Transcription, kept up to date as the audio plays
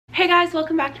Hey guys,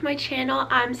 welcome back to my channel.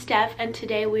 I'm Steph and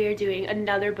today we are doing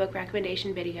another book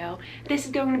recommendation video. This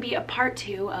is going to be a part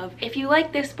 2 of if you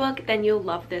like this book, then you'll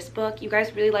love this book. You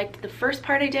guys really liked the first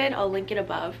part I did, I'll link it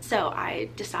above. So I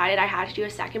decided I had to do a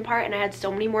second part and I had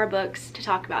so many more books to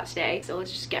talk about today. So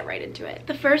let's just get right into it.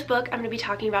 The first book I'm going to be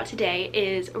talking about today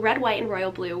is Red, White, and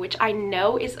Royal Blue, which I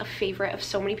know is a favorite of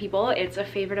so many people. It's a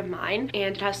favorite of mine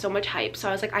and it has so much hype. So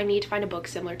I was like, I need to find a book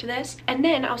similar to this. And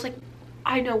then I was like,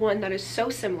 I know one that is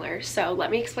so similar, so let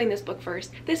me explain this book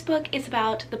first. This book is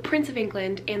about the Prince of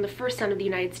England and the first son of the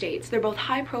United States. They're both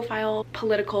high-profile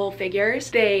political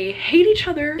figures. They hate each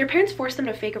other. Their parents force them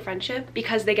to fake a friendship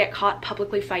because they get caught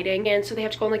publicly fighting, and so they have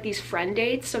to go on like these friend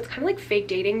dates. So it's kind of like fake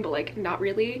dating, but like not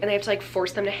really. And they have to like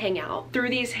force them to hang out. Through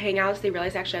these hangouts, they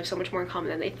realize they actually have so much more in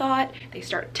common than they thought. They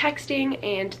start texting,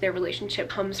 and their relationship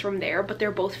comes from there. But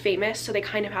they're both famous, so they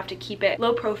kind of have to keep it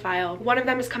low profile. One of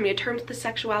them is coming to terms with the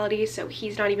sexuality, so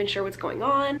he's not even sure what's going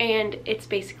on, and it's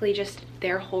basically just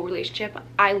their whole relationship.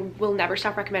 I will never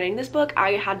stop recommending this book.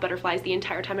 I had butterflies the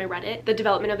entire time I read it. The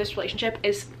development of this relationship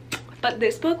is... But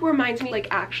this book reminds me, like,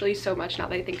 actually so much, now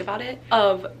that I think about it,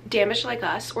 of Damaged Like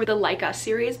Us, or the Like Us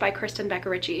series by Krista and Becca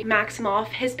Ritchie. Maximoff,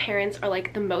 his parents are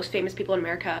like the most famous people in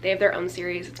America. They have their own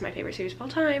series. It's my favorite series of all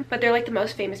time. But they're like the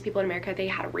most famous people in America. They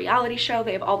had a reality show.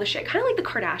 They have all the shit. Kind of like the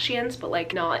Kardashians, but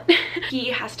like not. He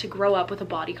has to grow up with a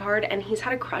bodyguard, and he's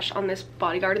had a crush on this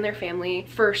bodyguard in their family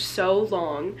for so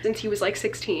long, since he was like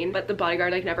 16. But the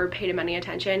bodyguard like never paid him any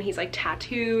attention. He's like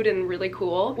tattooed and really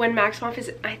cool. When Maximoff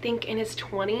is, I think, in his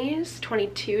 20s,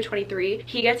 22, 23,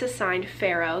 he gets assigned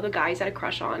Pharaoh, the guy he's had a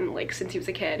crush on like since he was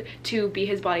a kid, to be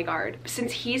his bodyguard.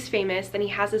 Since he's famous, then he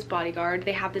has this bodyguard.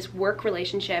 They have this work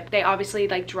relationship. They obviously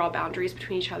like draw boundaries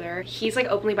between each other. He's like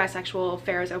openly bisexual,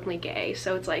 Pharaoh's openly gay,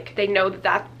 so it's like they know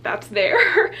that's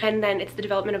there. And then it's the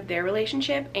development of their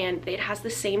relationship, and it has the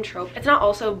same trope. It's not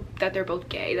also that they're both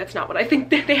gay. That's not what I think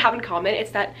that they have in common.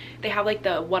 It's that they have like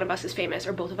the one of us is famous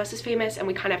or both of us is famous, and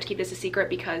we kind of have to keep this a secret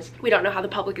because we don't know how the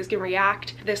public is gonna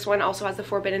react. This one also has the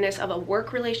forbiddenness of a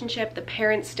work relationship. The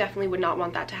parents definitely would not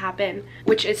want that to happen,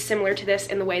 which is similar to this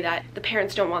in the way that the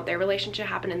parents don't want their relationship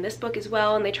to happen in this book as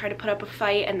well, and they try to put up a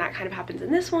fight, and that kind of happens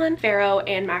in this one. Pharaoh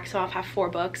and Maximoff have 4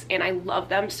 books, and I love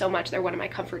them so much. They're one of my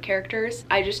comfort characters.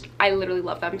 I literally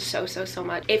love them so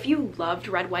much. If you loved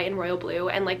Red, White, and Royal Blue,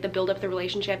 and like the build up of the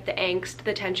relationship, the angst,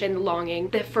 the tension, the longing,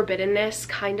 the forbiddenness,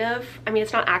 kind of, I mean,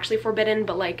 it's not actually forbidden,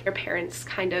 but like your parents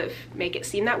kind of make it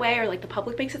seem that way, or like the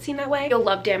public makes it seem that way, you'll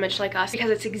love Damaged Like Us, because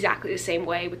it's exactly the same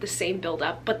way with the same build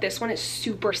up. But this one is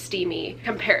super steamy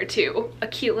compared to a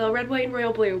cute little Red, White, and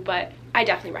Royal Blue, but I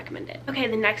definitely recommend it. Okay,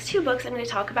 the next 2 books I'm going to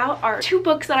talk about are 2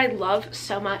 books that I love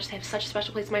so much. They have such a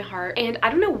special place in my heart, and I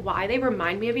don't know why they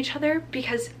remind me of each other,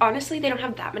 because honestly they don't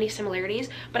have that many similarities,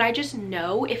 but I just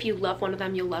know if you love one of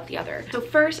them, you'll love the other. So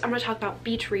first I'm going to talk about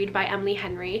Beach Read by Emily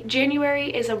Henry. January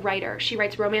is a writer. She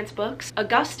writes romance books.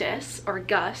 Augustus, or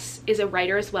Gus, is a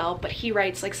writer as well, but he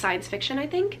writes like science fiction, I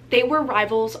think. They were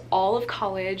rivals all of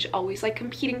college, always like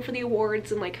competing for the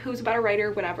awards and like who's a better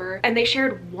writer, whatever. And they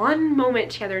shared one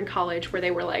moment together in college where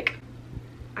they were like,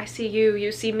 I see you,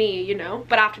 you see me, you know?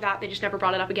 But after that, they just never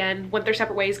brought it up again, went their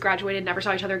separate ways, graduated, never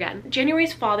saw each other again.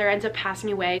 January's father ends up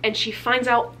passing away, and she finds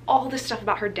out all this stuff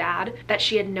about her dad that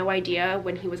she had no idea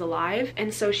when he was alive.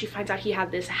 And so she finds out he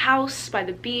had this house by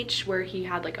the beach where he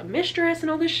had like a mistress and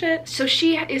all this shit. So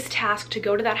she is tasked to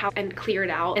go to that house and clear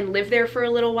it out and live there for a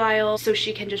little while so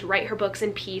she can just write her books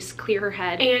in peace, clear her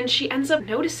head. And she ends up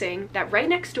noticing that right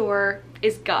next door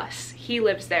is Gus. He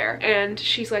lives there, and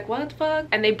she's like, what the fuck?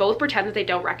 And they both pretend that they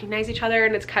don't recognize each other,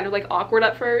 and it's kind of like awkward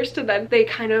at first, and then they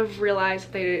kind of realize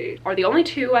they are the only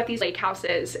 2 at these lake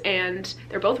houses, and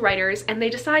they're both writers, and they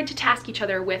decide to task each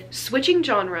other with switching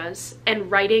genres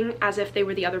and writing as if they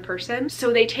were the other person.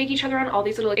 So they take each other on all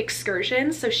these little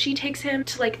excursions. So she takes him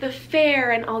to like the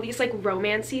fair and all these like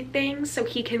romancy things so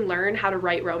he can learn how to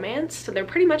write romance. So they're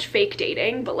pretty much fake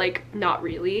dating, but like not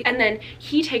really. And then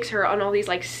he takes her on all these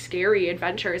like scary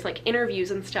adventures, like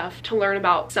interviews and stuff, to learn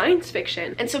about science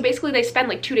fiction. And so basically they spend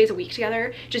like 2 days a week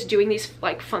together just doing these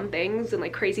like fun things and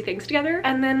like crazy things together.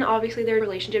 And then obviously their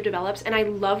relationship develops, and I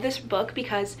love this book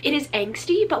because it is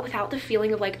angsty but without the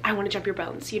feeling of like I want to jump your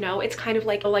bones, you know? It's kind of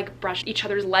like they'll like brush each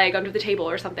other's leg under the table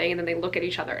or something, and then they look at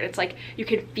each other, and it's like you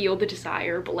can feel the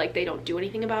desire but like they don't do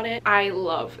anything about it. I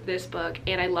love this book,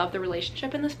 and I love the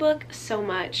relationship in this book so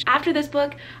much. After this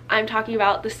book, I'm talking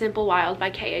about The Simple Wild by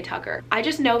K.A. Tucker. I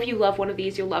just know if you love one of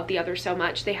these, you'll love the other so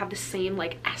much. They have the same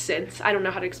like essence. I don't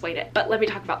know how to explain it, but let me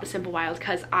talk about The Simple Wild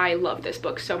because I love this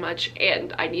book so much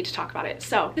and I need to talk about it.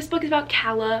 So this book is about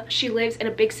Calla. She lives in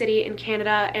a big city in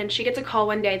Canada and she gets a call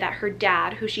one day that her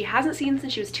dad, who she hasn't seen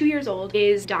since she was 2 years old,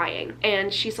 is dying.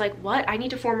 And she's like, what? I need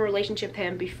to form a relationship with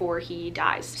him before he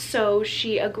dies. So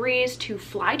she agrees to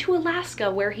fly to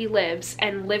Alaska where he lives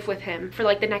and live with him for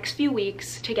like the next few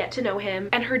weeks to get to know him.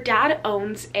 And her dad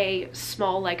owns a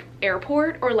small like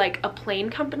airport or like a plane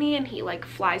company, and he like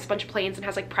flies a bunch of planes and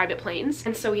has like private planes,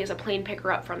 and so he has a plane pick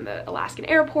her up from the Alaskan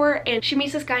airport. And she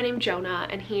meets this guy named Jonah,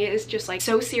 and he is just like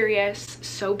so serious,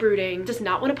 so brooding, does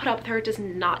not want to put up with her, does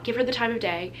not give her the time of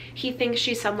day. He thinks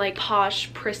she's some like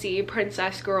posh prissy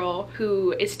princess girl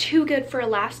who is too good for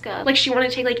Alaska. Like she wanted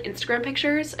to take like Instagram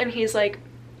pictures, and he's like,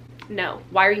 no,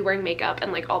 why are you wearing makeup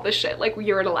and like all this shit? Like,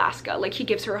 you're in Alaska. Like, he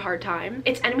gives her a hard time.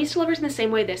 It's enemies to lovers in the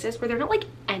same way this is, where they're not like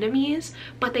enemies,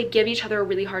 but they give each other a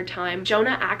really hard time.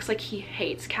 Jonah acts like he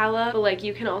hates Calla, but like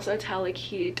you can also tell like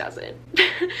he doesn't.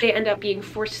 They end up being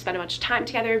forced to spend a bunch of time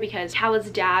together because Calla's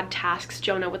dad tasks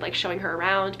Jonah with like showing her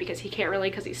around because he can't really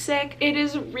because he's sick. It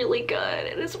is really good.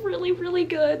 It is really, really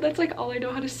good. That's like all I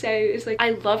know how to say is like, I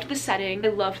loved the setting. I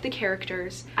loved the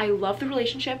characters. I love the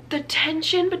relationship. The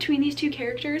tension between these two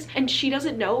characters, and she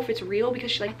doesn't know if it's real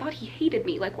because she's like, I thought he hated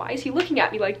me. Like, why is he looking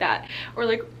at me like that? Or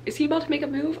like, is he about to make a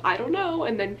move? I don't know.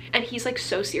 And he's like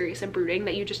so serious and brooding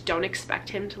that you just don't expect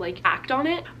him to like act on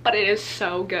it. But it is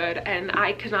so good, and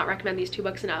I could not recommend these two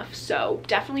books enough. So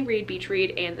definitely read Beach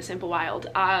Read and The Simple Wild.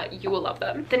 You will love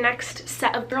them. The next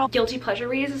set of girl guilty pleasure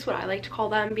reads is what I like to call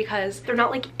them because they're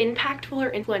not like impactful or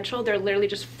influential. They're literally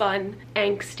just fun,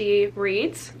 angsty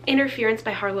reads. Interference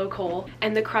by Harlow Cole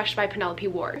and The Crush by Penelope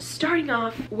Ward. Starting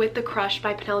off with The Crush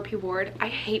by Penelope Ward. I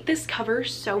hate this cover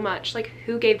so much. Like,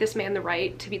 who gave this man the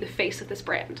right to be the face of this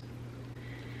brand?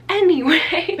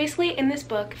 Anyway, basically in this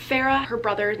book, Farrah, her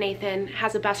brother Nathan,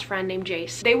 has a best friend named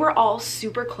Jace. They were all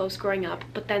super close growing up,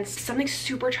 but then something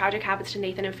super tragic happens to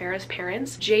Nathan and Farrah's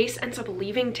parents. Jace ends up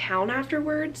leaving town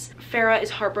afterwards. Farrah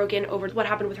is heartbroken over what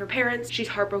happened with her parents. She's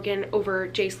heartbroken over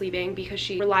Jace leaving because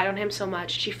she relied on him so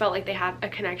much. She felt like they had a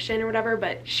connection or whatever,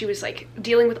 but she was like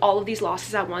dealing with all of these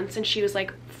losses at once, and she was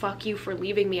like, fuck you for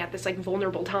leaving me at this like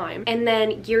vulnerable time. And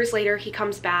then years later he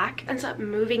comes back, ends up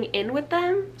moving in with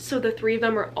them, so the three of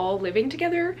them are all living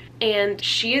together, and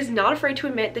she is not afraid to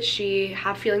admit that she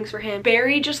had feelings for him.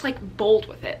 Very just like bold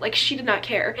with it, like she did not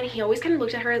care. And he always kind of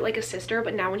looked at her like a sister,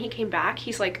 but now when he came back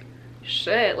he's like,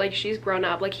 shit, like she's grown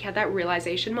up. Like he had that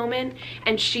realization moment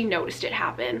and she noticed it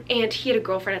happen. And he had a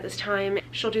girlfriend at this time.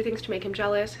 She'll do things to make him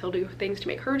jealous, he'll do things to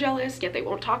make her jealous, yet they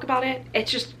won't talk about it.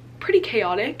 It's just pretty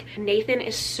chaotic. Nathan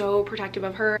is so protective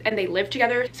of her, and they live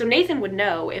together, so Nathan would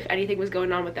know if anything was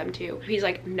going on with them too. He's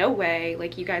like, no way,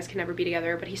 like you guys can never be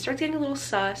together. But he starts getting a little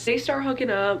sus. They start hooking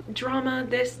up, drama,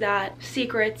 this, that,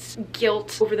 secrets,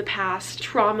 guilt over the past,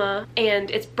 trauma,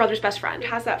 and it's brother's best friend. It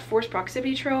has that forced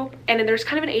proximity trope, and then there's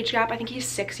kind of an age gap. I think he's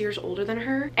 6 years older than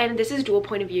her, and this is dual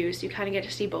point of view, so you kind of get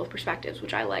to see both perspectives,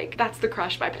 which I like. That's The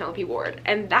Crush by Penelope Ward,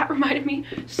 and that reminded me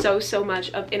so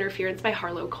much of Interference by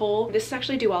Harlow Cole. This is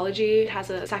actually a duology. It has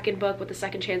a second book with the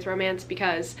second chance romance,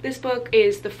 because this book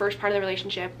is the first part of the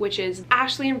relationship, which is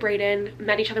Ashley and Brayden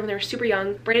met each other when they were super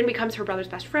young. Brayden becomes her brother's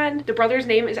best friend. The brother's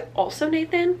name is also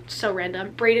Nathan. So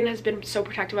random. Brayden has been so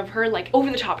protective of her, like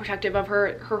over the top protective of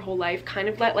her whole life, kind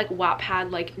of like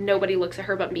Wattpad, like nobody looks at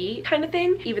her but me kind of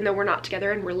thing, even though we're not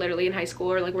together and we're literally in high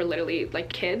school, or like we're literally like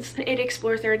kids. It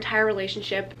explores their entire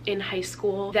relationship in high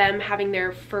school, them having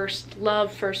their first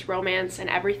love, first romance, and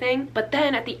everything. But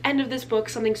then at the end of this book,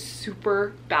 something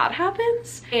super bad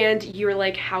happens, and you're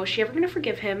like, how is she ever gonna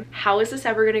forgive him? How is this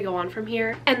ever gonna go on from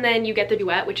here? And then you get the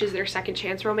duet, which is their second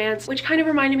chance romance, which kind of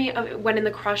reminded me of when in The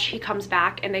Crush he comes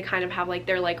back and they kind of have like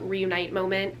their like reunite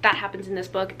moment. That happens in this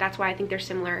book. That's why I think they're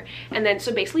similar. And then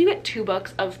so basically you get 2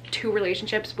 books of 2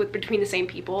 relationships between the same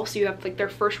people. So you have like their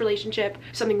first relationship,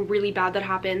 something really bad that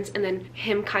happens, and then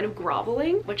him kind of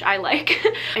groveling, which I like.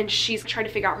 And she's trying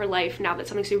to figure out her life now that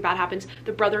something super bad happens.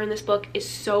 The brother in this book is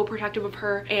so protective of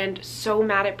her and so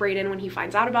mad at Brayden when he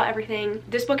finds out about everything.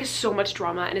 This book is so much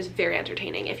drama and is very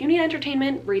entertaining. If you need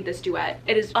entertainment, read this duet.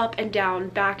 It is up and down,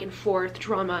 back and forth,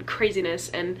 drama, craziness,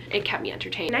 and it kept me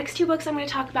entertained. Next 2 books I'm going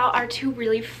to talk about are 2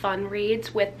 really fun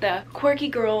reads with the quirky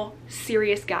girl,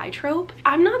 serious guy trope.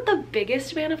 I'm not the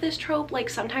biggest fan of this trope. Like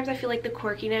sometimes I feel like the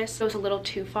quirkiness goes a little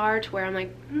too far to where I'm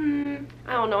like,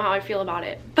 I don't know how I feel about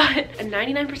it. But A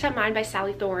 99% Mine by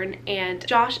Sally Thorne and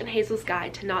Josh and Hazel's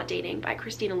Guide to Not Dating by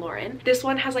Christina Lauren. This one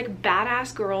one has like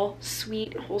badass girl,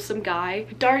 sweet, wholesome guy.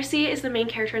 Darcy is the main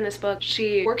character in this book.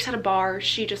 She works at a bar.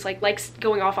 She just like likes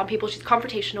going off on people. She's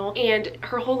confrontational, and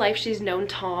her whole life she's known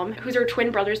Tom, who's her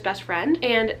twin brother's best friend.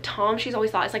 And Tom, she's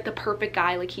always thought is like the perfect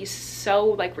guy. Like he's so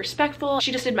like respectful.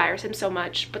 She just admires him so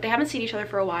much, but they haven't seen each other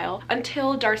for a while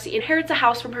until Darcy inherits a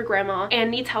house from her grandma and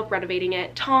needs help renovating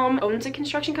it. Tom owns a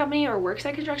construction company or works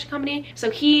at a construction company, so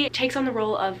he takes on the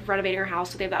role of renovating her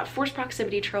house. So they have that forced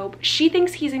proximity trope. She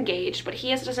thinks he's engaged, but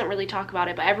he doesn't really talk about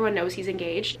it, but everyone knows he's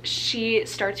engaged. She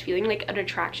starts feeling like an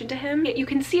attraction to him. You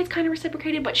can see it's kind of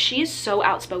reciprocated, but she is so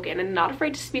outspoken and not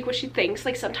afraid to speak what she thinks.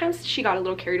 Like sometimes she got a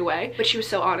little carried away, but she was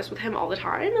so honest with him all the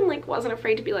time and like wasn't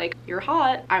afraid to be like, you're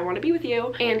hot, I want to be with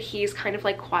you. And he's kind of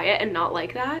like quiet and not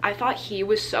like that. I thought he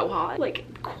was so hot, like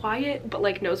quiet but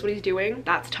like knows what he's doing.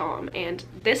 That's Tom. And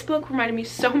this book reminded me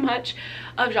so much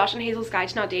of Josh and Hazel's Guide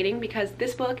to Not Dating, because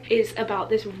this book is about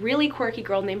this really quirky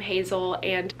girl named Hazel,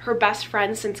 and her best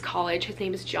friend since college, his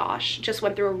name is Josh, just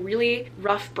went through a really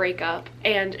rough breakup,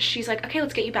 and she's like, okay,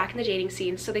 let's get you back in the dating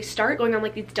scene. So they start going on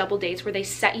like these double dates where they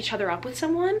set each other up with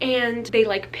someone and they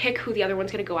like pick who the other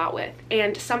one's gonna go out with,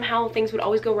 and somehow things would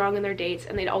always go wrong in their dates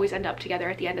and they'd always end up together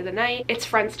at the end of the night. It's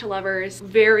friends to lovers,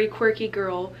 very quirky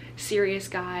girl, serious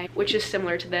guy, which is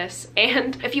similar to this.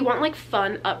 And if you want like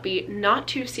fun, upbeat, not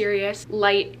too serious,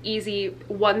 light, easy,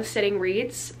 one sitting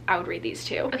reads, I would read these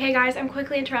two. Okay guys, I'm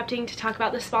quickly interrupting to talk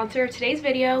about the sponsor of today's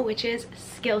video, which is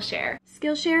Skillshare.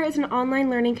 Skillshare is an online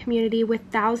learning community with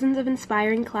thousands of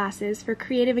inspiring classes for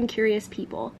creative and curious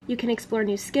people. You can explore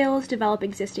new skills, develop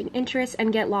existing interests,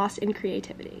 and get lost in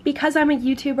creativity. Because I'm a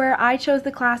YouTuber, I chose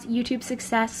the class YouTube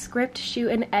Success Script,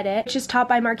 Shoot, and Edit, which is taught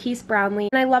by Marquise Brownlee.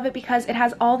 And I love it because it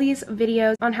has all these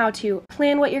videos on how to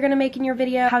plan what you're going to make in your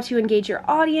video, how to engage your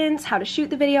audience, how to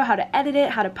shoot the video, how to edit it,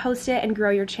 how to post it, and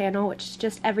grow your channel, which is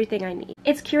just everything I need.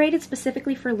 It's curated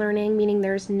specifically for learning, meaning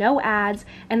there's no ads,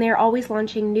 and they are always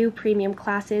launching new premium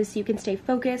classes so you can stay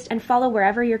focused and follow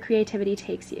wherever your creativity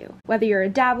takes you. Whether you're a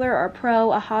dabbler or a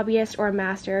pro, a hobbyist, or a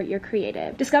master, you're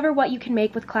creative. Discover what you can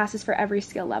make with classes for every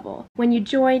skill level. When you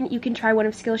join, you can try one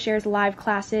of Skillshare's live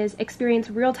classes, experience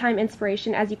real-time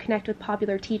inspiration as you connect with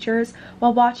popular teachers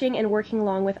while watching and working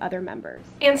along with other members.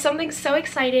 And something so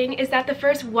exciting is that the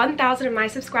first 1,000 of my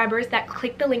subscribers that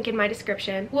click the link in my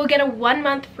description will get a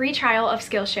 1-month free trial of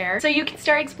Skillshare, so you can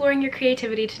start exploring your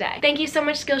creativity today. Thank you so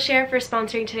much, Skillshare, for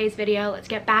sponsoring today's video. Let's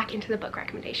get back into the book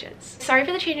recommendations. Sorry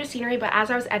for the change of scenery, but as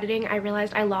I was editing, I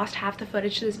realized I lost half the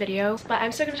footage to this video, but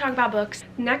I'm still going to talk about books.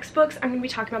 Next books I'm going to be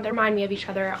talking about that remind me of each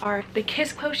other are The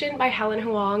Kiss Quotient by Helen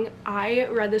Hoang. I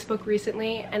read this book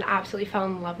recently and absolutely fell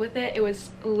in love with it. It was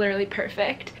literally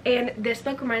perfect. And this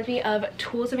book reminds me of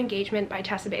Tools of Engagement by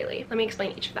Tessa Bailey. Let me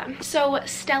explain each of them. So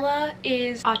Stella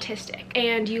is autistic,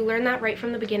 and you learn that right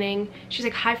from the beginning. She's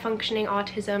like high functioning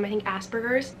autism, I think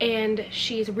Asperger's, and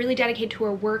she's really dedicated to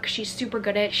her work. She's super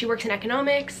good at it. She works in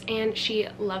economics and she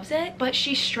loves it, but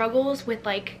she struggles with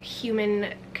like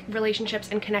human relationships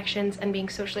and connections and being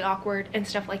socially awkward and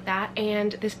stuff like that.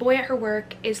 And this boy at her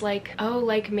work is like, oh,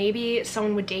 like maybe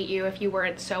someone would date you if you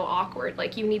weren't so awkward.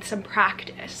 Like you need some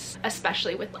practice,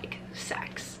 especially with like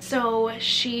sex. So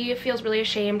she feels really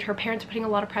ashamed. Her parents are putting a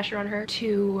lot of pressure on her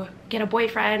to get a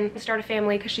boyfriend, start a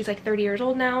family, because she's like 30 years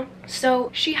old now. So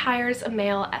she hires a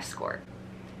male escort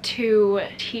to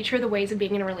teach her the ways of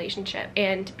being in a relationship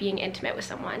and being intimate with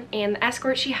someone. And the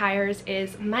escort she hires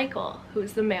is Michael,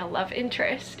 who's the male love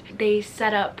interest. They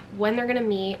set up when they're gonna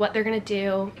meet, what they're gonna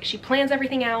do. She plans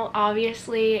everything out.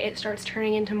 Obviously, it starts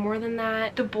turning into more than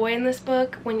that. The boy in this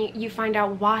book, when you find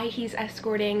out why he's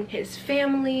escorting, his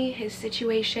family, his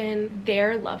situation,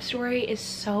 their love story is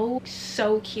so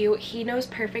cute. He knows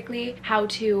perfectly how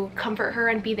to comfort her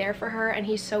and be there for her, and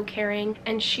he's so caring,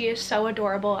 and she is so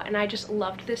adorable, and I just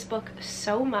loved this book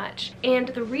so much. And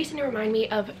the reason it reminded me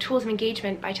of Tools of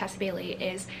Engagement by Tessa Bailey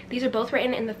is these are both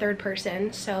written in the third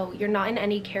person, so you're not in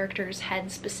any character's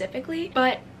head specifically,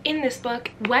 but in this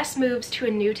book, Wes moves to a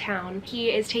new town.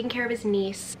 He is taking care of his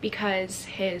niece because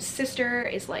his sister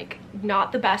is like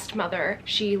not the best mother.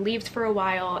 She leaves for a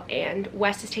while and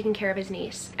Wes is taking care of his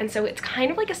niece. And so it's kind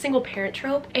of like a single parent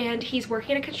trope, and he's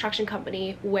working at a construction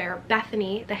company where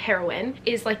Bethany, the heroine,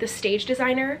 is like the stage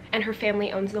designer and her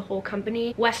family owns the whole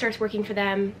company. Wes starts working for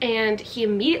them and he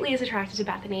immediately is attracted to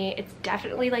Bethany. It's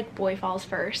definitely like boy falls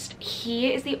first.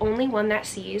 He is the only one that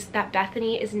sees that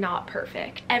Bethany is not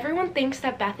perfect. Everyone thinks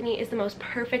that Bethany Bethany is the most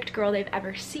perfect girl they've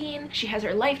ever seen. She has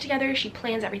her life together, she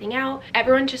plans everything out.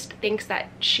 Everyone just thinks that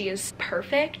she is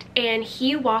perfect, and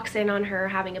he walks in on her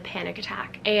having a panic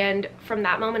attack. And from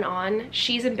that moment on,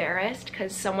 she's embarrassed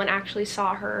because someone actually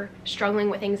saw her struggling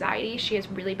with anxiety. She has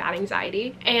really bad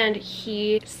anxiety, and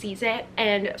he sees it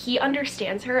and he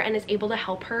understands her and is able to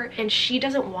help her, and she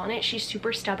doesn't want it. She's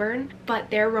super stubborn, but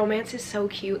their romance is so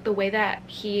cute. The way that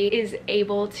he is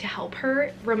able to help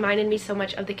her reminded me so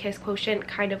much of the Kiss Quotient,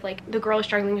 kind of like the girl is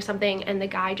struggling with something and the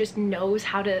guy just knows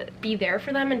how to be there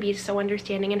for them and be so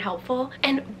understanding and helpful.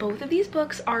 And both of these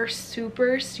books are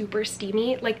super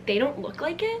steamy. Like, they don't look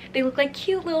like it. They look like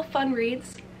cute little fun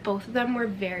reads. Both of them were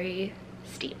very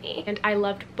steamy, and I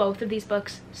loved both of these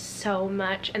books so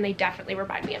much, and they definitely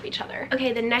remind me of each other.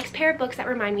 Okay, the next pair of books that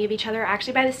remind me of each other are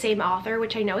actually by the same author,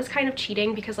 which I know is kind of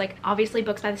cheating because, like, obviously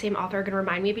books by the same author are going to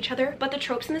remind me of each other, but the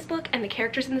tropes in this book and the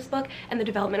characters in this book and the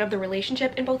development of the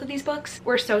relationship in both of these books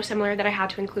were so similar that I had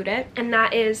to include it. And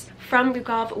that is From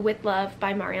Lukov with Love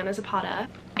by Mariana Zapata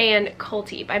and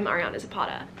Kulti by Mariana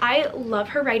Zapata. I love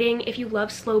her writing. If you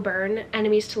love slow burn,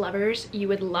 enemies to lovers, you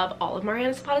would love all of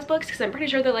Mariana Zapata's books because I'm pretty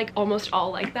sure they're like almost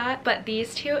all like that, but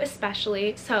these two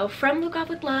especially. So From Lukov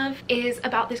with Love is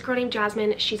about this girl named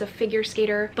Jasmine. She's a figure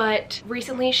skater, but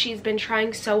recently she's been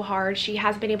trying so hard. She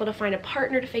hasn't been able to find a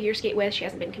partner to figure skate with. She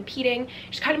hasn't been competing.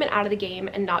 She's kind of been out of the game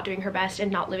and not doing her best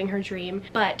and not living her dream.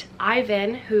 But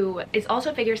Ivan, who is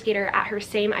also a figure skater at her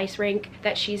same ice rink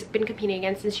that she's been competing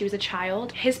against since she was a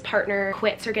child, his partner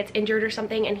quits or gets injured or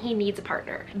something and he needs a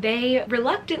partner. They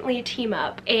reluctantly team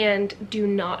up and do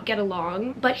not get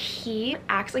along, but he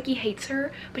acts like he hates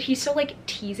her, but he's so like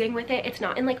teasing with it. It's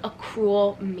not in like a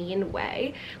cruel, mean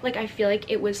way. Like, I feel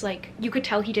like it was like, you could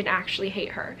tell he didn't actually hate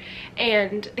her,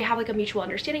 and they have like a mutual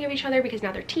understanding of each other because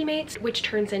now they're teammates, which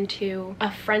turns into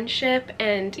a friendship.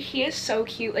 And he is so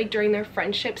cute. Like, during their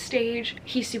friendship stage,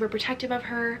 he's super protective of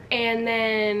her, and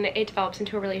then it develops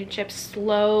into a relationship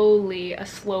slowly, a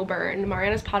slow burn.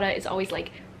 Mariana Zapata is always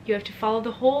like, you have to follow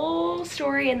the whole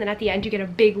story, and then at the end you get a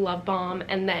big love bomb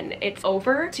and then it's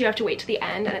over, so you have to wait to the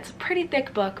end. And it's a pretty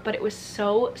thick book, but it was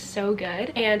so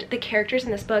good. And the characters in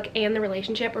this book and the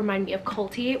relationship remind me of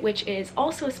Kulti, which is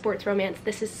also a sports romance.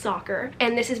 This is soccer,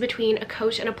 and this is between a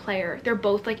coach and a player. They're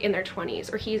both like in their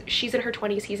 20s, or she's in her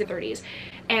 20s, he's in 30s,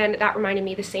 and that reminded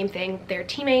me the same thing. They're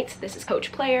teammates. This is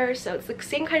coach player, so it's the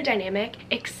same kind of dynamic,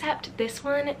 except this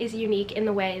one is unique in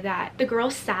the way that the girl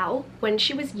Sal, when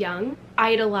she was young,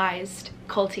 idolized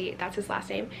Kulti, that's his last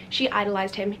name. She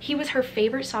idolized him. He was her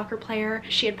favorite soccer player.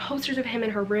 She had posters of him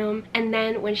in her room, and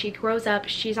then when she grows up,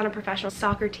 she's on a professional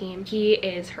soccer team. He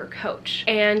is her coach,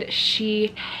 and she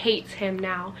hates him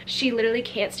now. She literally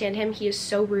can't stand him. He is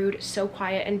so rude, so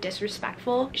quiet, and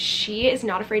disrespectful. She is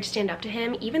not afraid to stand up to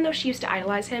him. Even though she used to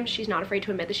idolize him, she's not afraid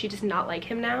to admit that she does not like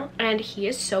him now, and he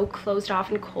is so closed off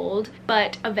and cold.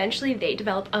 But eventually they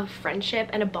develop a friendship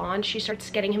and a bond. She starts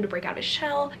getting him to break out of his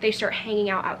shell. They start hanging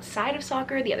out outside of soccer.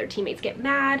 The other teammates get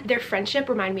mad. Their friendship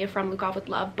reminded me of From Lukov with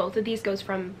Love. Both of these goes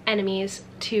from enemies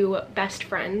to best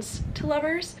friends to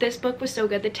lovers. This book was so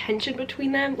good. The tension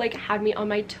between them like had me on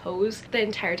my toes the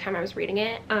entire time I was reading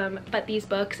it. But these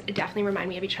books definitely remind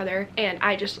me of each other, and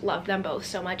I just love them both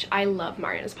so much. I love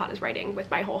Mariana Zapata's writing with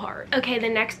my whole heart. Okay, the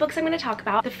next books I'm going to talk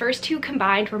about, the first two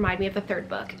combined remind me of the third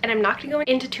book, and I'm not going to go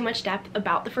into too much depth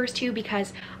about the first two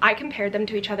because I compared them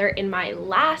to each other in my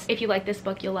last If You Like This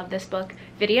Book, You'll Love This Book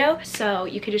video, so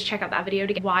you could just check out that video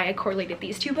to get why I correlated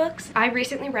these two books. I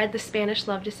recently read The Spanish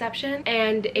Love Deception,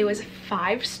 and it was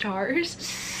 5 stars.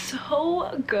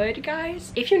 So good,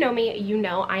 guys. If you know me, you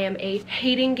know I am a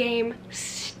hating game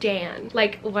stan.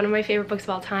 Like, one of my favorite books of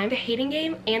all time. The Hating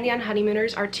Game and The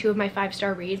Unhoneymooners are 2 of my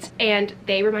 5-star reads, and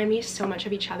they remind me so much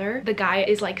of each other. The guy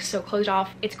is like so closed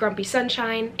off. It's Grumpy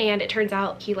Sunshine, and it turns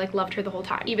out he like loved her the whole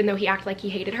time, even though he acted like he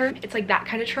hated her. It's like that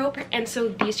kind of trope. And so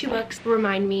these two books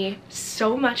remind me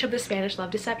so much of The Spanish Love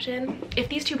Deception. If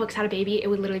these two books had a baby, it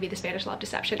would literally be The Spanish Love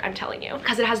Deception, I'm telling you,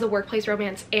 because it has the workplace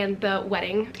romance and the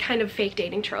wedding kind of fake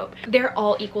dating trope. They're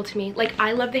all equal to me. Like,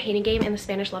 I love The Hating Game and The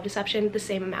Spanish Love Deception the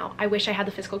same amount. I wish I had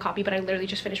the physical copy, but I literally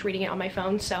just finished reading it on my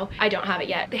phone, so I don't have it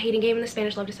yet. The Hating Game and The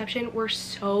Spanish Love Deception were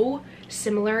so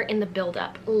similar in the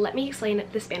build-up. Let me explain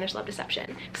The Spanish Love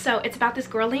Deception. So it's about this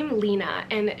girl named Lena,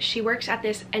 and she works at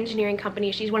this engineering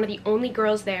company. She's one of the only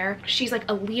girls there. She's like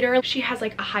a leader. She has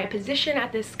like a high position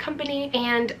at this company,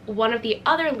 and one of the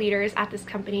other leaders at this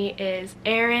company is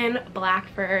Aaron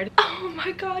Blackford. Oh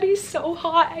my god, he's so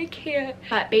hot, I can't.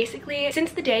 But basically,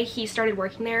 since the day he started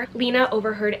working there, Lena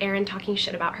overheard Aaron talking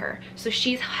shit about her. So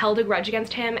she's held a grudge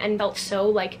against him and felt so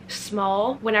like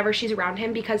small whenever she's around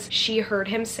him because she heard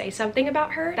him say something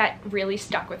about her that really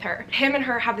stuck with her. Him and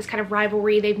her have this kind of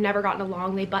rivalry. They've never gotten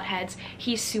along. They butt heads.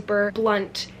 He's super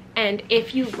blunt. And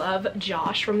if you love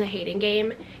Josh from The Hating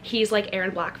Game, he's like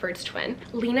Aaron Blackford's twin.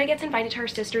 Lena gets invited to her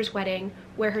sister's wedding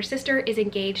where her sister is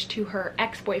engaged to her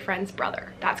ex-boyfriend's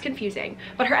brother. That's confusing,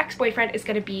 but her ex-boyfriend is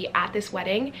going to be at this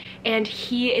wedding and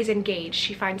he is engaged,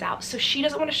 she finds out. So she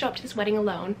doesn't want to show up to this wedding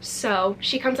alone. So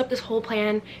she comes up this whole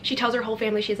plan. She tells her whole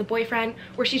family she has a boyfriend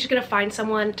where she's just going to find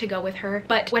someone to go with her.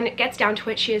 But when it gets down to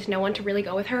it, she has no one to really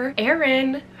go with her.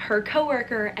 Aaron, her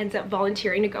coworker, ends up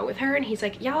volunteering to go with her and he's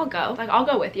like, yeah, I'll go. Like, I'll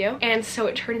go with you. And so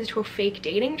it turns into a fake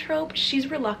dating trope.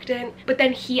 She's reluctant, but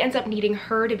then he ends up needing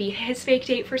her to be his fake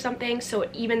date for something, so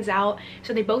it evens out.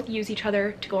 So they both use each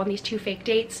other to go on these 2 fake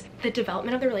dates. The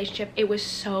development of the relationship, it was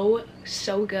so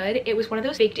good. It was one of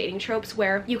those fake dating tropes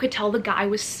where you could tell the guy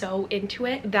was so into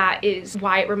it. That is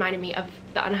why it reminded me of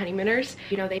the Unhoneymooners.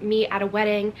 You know, they meet at a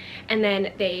wedding and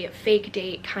then they fake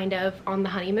date kind of on the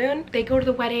honeymoon. They go to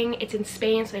the wedding, it's in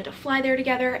Spain, so they have to fly there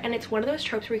together, and it's one of those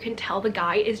tropes where you can tell the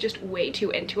guy is just way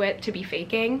too into it to be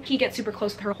faking. He gets super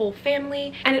close with her whole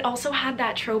family. And it also had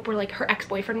that trope where like her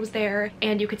ex-boyfriend was there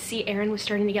and you could see Aaron was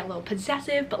starting to get a little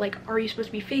possessive, but like, are you supposed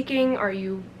to be faking? Are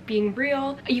you being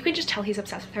real? You can just tell he's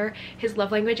obsessed with her. His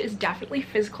love language is definitely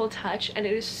physical touch and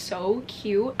it is so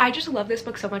cute. I just love this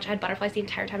book so much. I had butterflies the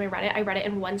entire time I read it. I read it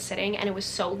in one sitting and it was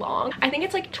so long. I think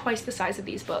it's like twice the size of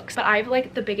these books, but I have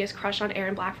like the biggest crush on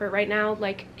Aaron Blackford right now.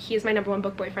 Like, he is my #1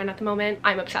 book boyfriend at the moment.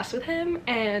 I'm obsessed with him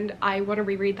and I want to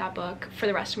reread that book for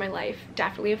the rest of my life.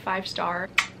 Definitely a 5-star.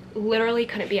 Literally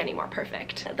couldn't be any more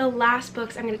perfect. The last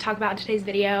books I'm going to talk about in today's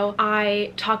video,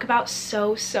 I talk about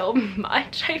so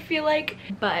much, I feel like,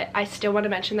 but I still want to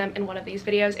mention them in one of these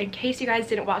videos in case you guys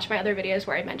didn't watch my other videos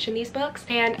where I mentioned these books.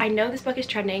 And I know this book is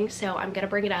trending, so I'm gonna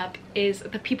bring it up, is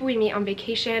The People We Meet on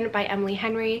Vacation by Emily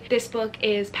Henry. This book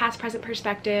is past, present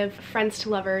perspective, friends to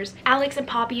lovers. Alex and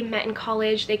Poppy met in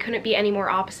college. They couldn't be any more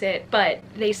opposite, but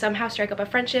they somehow strike up a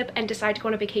friendship and decide to go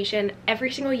on a vacation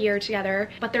every single year together,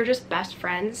 but they're just best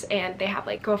friends and they have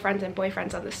like girlfriends and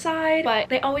boyfriends on the side, but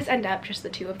they always end up just the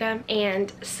 2 of them.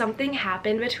 And something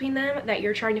happened between them that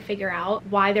you're trying to figure out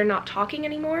why they're not talking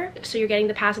anymore. So you're getting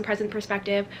the past and present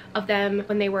perspective of them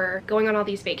when they were going on all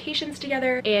these vacations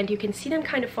together, and you can see them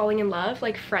kind of falling in love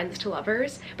like friends to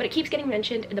lovers, but it keeps getting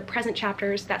mentioned in the present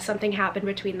chapters that something happened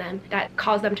between them that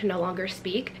caused them to no longer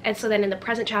speak. And so then in the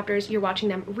present chapters you're watching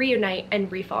them reunite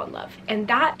and re-fall in love. And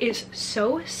that is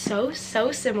so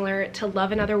similar to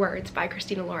Love in Other Words by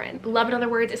Christina Lauren. Love in Other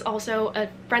Words is also a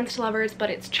friends to lovers, but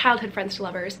it's childhood friends to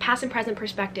lovers. Past and present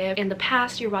perspective. In the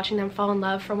past, you're watching them fall in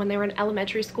love from when they were in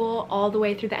elementary school all the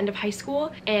way through the end of high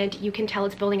school, and you can tell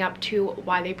it's building up to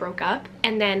why they broke up.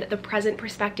 And then the present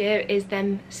perspective is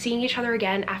them seeing each other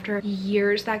again after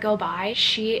years that go by.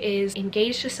 She is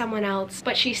engaged to someone else,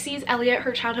 but she sees Elliot,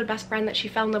 her childhood best friend that she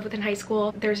fell in love with in high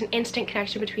school. There's an instant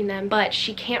connection between them, but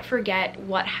she can't forget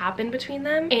what happened between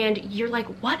them. And you're like,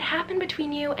 what happened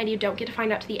between you? And you don't get to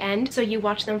find out to the end. So you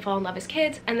watch them fall in love as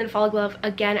kids and then fall in love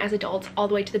again as adults, all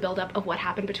the way to the buildup of what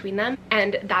happened between them.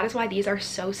 And that is why these are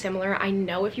so similar. I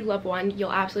know if you love one,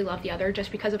 you'll absolutely love the other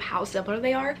just because of how similar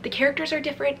they are. The characters are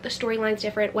different, the storyline's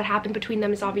different, what happened between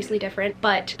them is obviously different,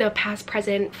 but the past,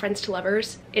 present, friends to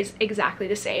lovers is exactly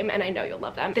the same, and I know you'll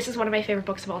love them. This is one of my favorite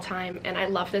books of all time, and I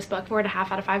love this book.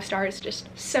 4.5 out of 5 stars. Just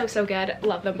so good.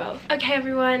 Love them both. Okay,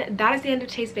 everyone, that is the end of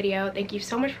today's video. Thank you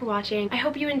so much for watching. I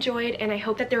hope you enjoyed, and I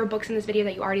hope that there were books in this video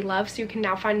that you already love, so you can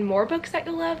now find more books that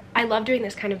you'll love. I love doing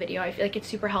this kind of video. I feel like it's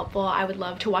super helpful. I would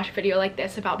love to watch a video like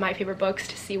this about my favorite books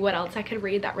to see what else I could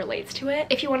read that relates to it.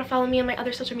 If you want to follow me on my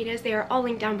other social medias, they are all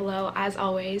linked down below as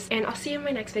always, and I'll see you in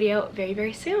my next video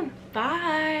very soon.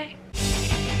 Bye!